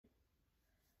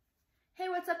Hey,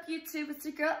 what's up YouTube? It's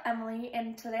your girl Emily,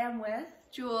 and today I'm with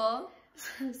Jewel.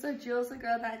 So Jewel's the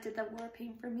girl that did the war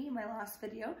paint for me in my last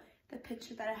video, the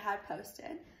picture that I had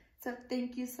posted. So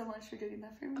thank you so much for doing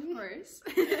that for me. Of course.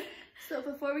 So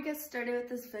before we get started with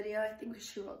this video, I think we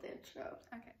should roll the intro.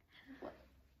 Okay.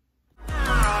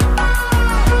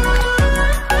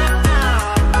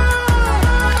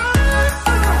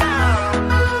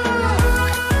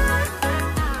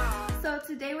 So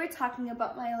today we're talking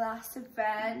about my last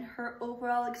event, her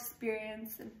overall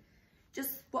experience, and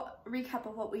just recap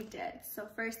of what we did. So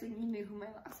first thing, you knew who my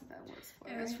last event was for.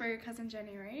 It was for your cousin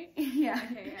Jenny, right? Yeah.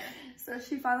 Okay, yeah. So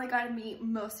she finally got to meet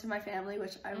most of my family,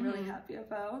 which I'm really happy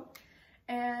about.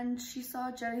 And she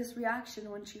saw Jenny's reaction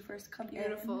when she first came in.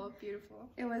 Beautiful, beautiful.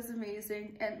 It was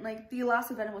amazing. And like the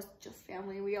last event was just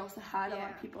family. We also had a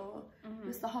lot of people. It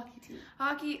was the hockey team.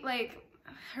 Hockey, like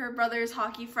her brother's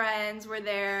hockey friends were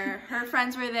there. Her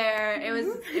friends were there. It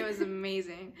was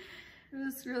amazing. It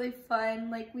was really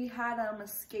fun. Like we had a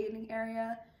skating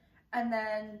area, and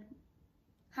then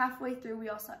halfway through we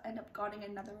also ended up getting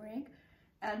another rink.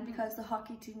 And because the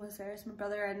hockey team was there, so my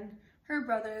brother and her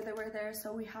brother, they were there,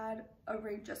 so we had a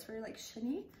rink just for like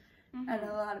shinny. And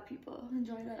a lot of people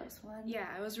enjoyed it. It was fun.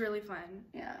 Yeah, it was really fun.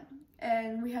 Yeah,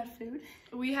 and we had food.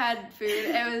 We had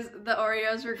food. The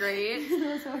Oreos were great.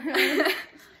 Those were really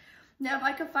Now, if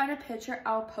I could find a picture,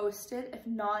 I'll post it. If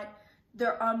not,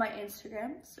 they're on my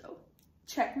Instagram. So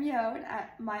check me out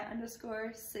at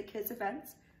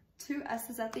my_sickkidsevents. 2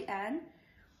 S's at the end.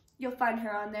 You'll find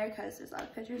her on there because there's a lot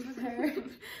of pictures with her.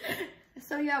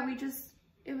 So yeah,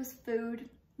 it was food.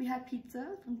 We had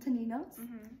pizza from Tonino's.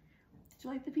 Did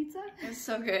you like the pizza? It's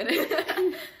so good.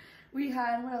 We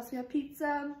had, what else? We had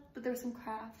pizza, but there were some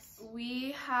crafts.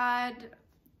 We had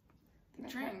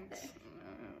drinks.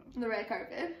 The red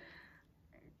carpet.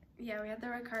 Yeah, we had the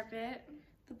red carpet.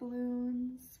 The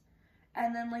balloons.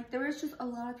 And then like there was just a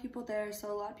lot of people there,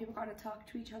 so a lot of people got to talk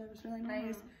to each other. It was really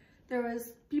nice. There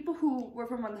was people who were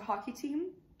from on the hockey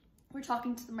team were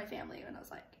talking to my family, and I was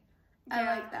like, I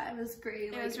like that. It was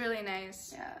great. It was really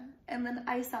nice. Yeah. And then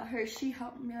I saw her. She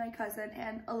helped me, my cousin,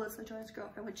 and Alyssa, Joy's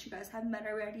girlfriend, which you guys have met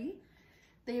already.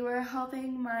 They were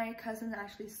helping my cousin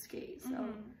actually skate.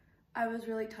 So I was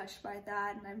really touched by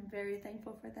that, and I'm very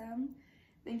thankful for them.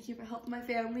 Thank you for helping my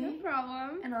family. No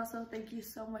problem. And also, thank you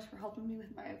so much for helping me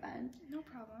with my event. No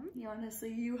problem.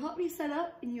 Honestly, you helped me set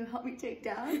up, and you helped me take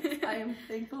down. I am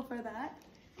thankful for that.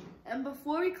 And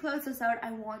before we close this out,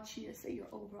 I want you to say your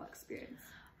overall experience.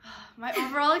 My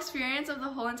overall experience of the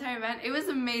whole entire event, it was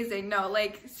amazing. No,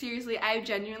 like seriously, I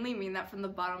genuinely mean that from the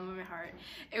bottom of my heart.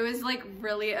 It was like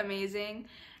really amazing.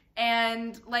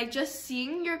 And like just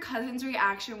seeing your cousin's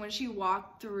reaction when she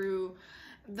walked through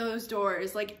those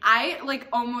doors, like I like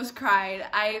almost cried.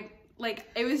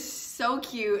 It was so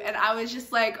cute, and I was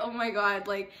just like, oh my god,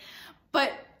 like,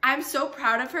 but I'm so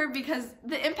proud of her because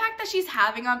the impact that she's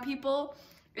having on people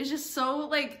is just so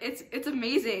like it's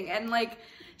amazing. And like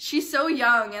she's so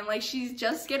young, and like she's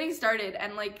just getting started,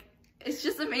 and like it's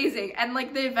just amazing. And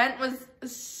like the event was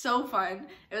so fun.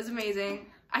 It was amazing.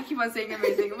 I keep on saying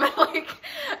amazing, but like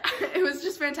it was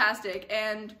just fantastic,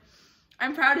 and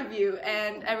I'm proud of you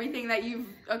and everything that you've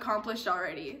accomplished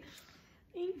already.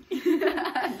 Thank you.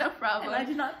 No problem. And I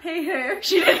did not pay her.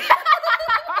 She did. Straight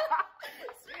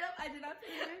up, I did not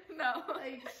pay her. No.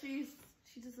 Like she's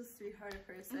just a sweetheart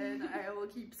person. I will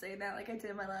keep saying that, like I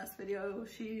did in my last video.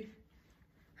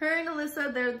 Her and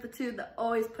Alyssa, they're the two that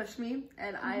always push me,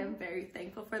 and I am very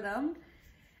thankful for them.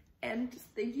 And just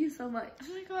thank you so much.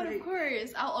 Oh my god, like, of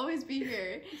course. I'll always be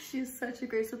here. She's such a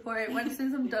great support. As soon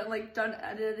as I'm done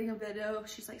editing a video,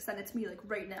 she's like, send it to me like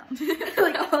right now.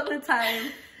 Like all the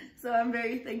time. So I'm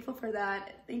very thankful for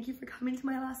that. Thank you for coming to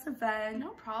my last event. No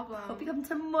problem. Hope you come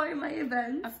to more of my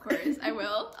events. Of course, I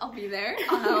will. I'll be there.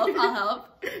 I'll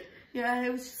help. Yeah,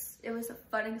 it was a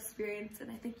fun experience, and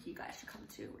I think you guys should come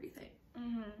too. What do you think?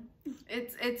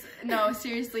 No,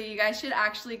 seriously, you guys should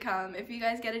actually come. If you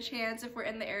guys get a chance, if we're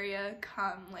in the area,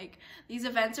 come. Like, these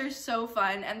events are so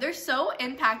fun, and they're so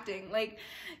impacting. Like,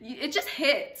 it just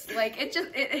hits. Like, it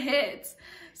hits.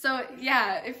 So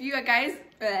yeah, if you guys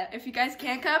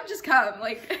can't come, just come.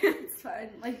 Like, it's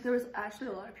fine. Like, there was actually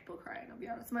a lot of people crying, I'll be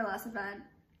honest. My last event,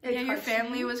 yeah, your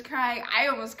family was crying. I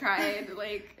almost cried.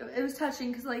 Like, it was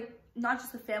touching because like not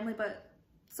just the family, but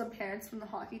some parents from the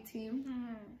hockey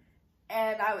team.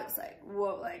 And I was like,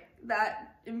 whoa, like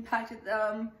that impacted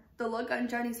them. The look on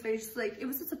Jenny's face, like it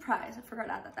was a surprise. I forgot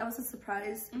that. That was a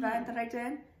surprise event that I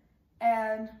did.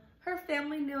 And her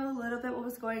family knew a little bit what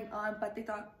was going on, but they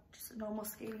thought just a normal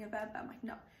skating event. But I'm like,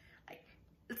 no, like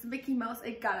it's Mickey Mouse.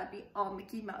 It gotta be all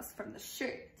Mickey Mouse from the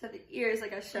shirt to the ears,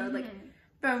 like I showed. Like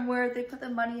from where they put the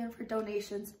money in for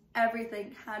donations,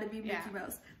 everything had to be Mickey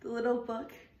Mouse. The little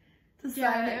book to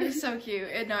sign it was so cute.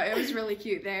 It was really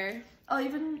cute there. I'll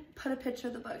even put a picture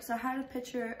of the book. So I had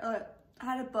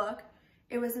a book.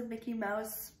 It was a Mickey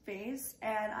Mouse face,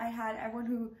 and I had everyone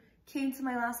who came to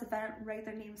my last event write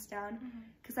their names down,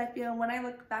 because I feel when I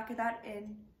look back at that,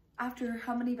 and after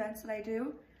how many events did I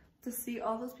do, to see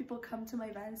all those people come to my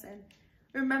events and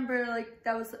remember, like,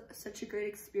 that was such a great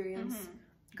experience.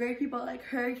 Great people like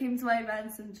her came to my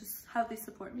events, and just how they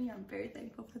support me, I'm very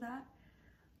thankful for that.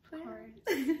 Of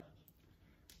course.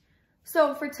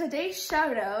 So for today's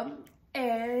shout out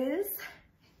is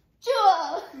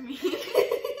Jewel. Me?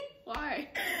 Why?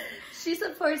 She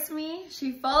supports me.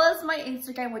 She follows my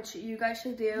Instagram, which you guys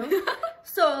should do.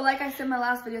 So like I said in my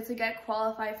last video, to get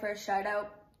qualified for a shout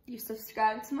out, you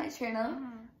subscribe to my channel,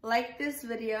 like this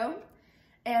video,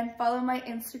 and follow my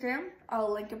Instagram.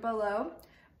 I'll link it below.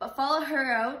 But follow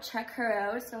her out, check her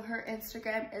out. So her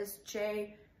Instagram is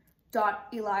j.elias,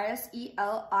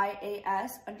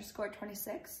 ELIAS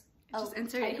 _26. Just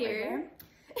insert it here.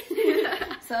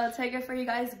 So I'll take it for you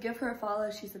guys. Give her a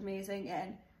follow. She's amazing,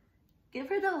 and give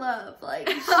her the love. Like,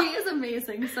 she is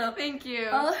amazing. So thank you.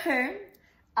 Follow her.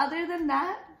 Other than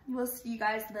that, we'll see you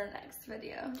guys in the next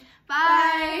video.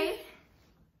 Bye.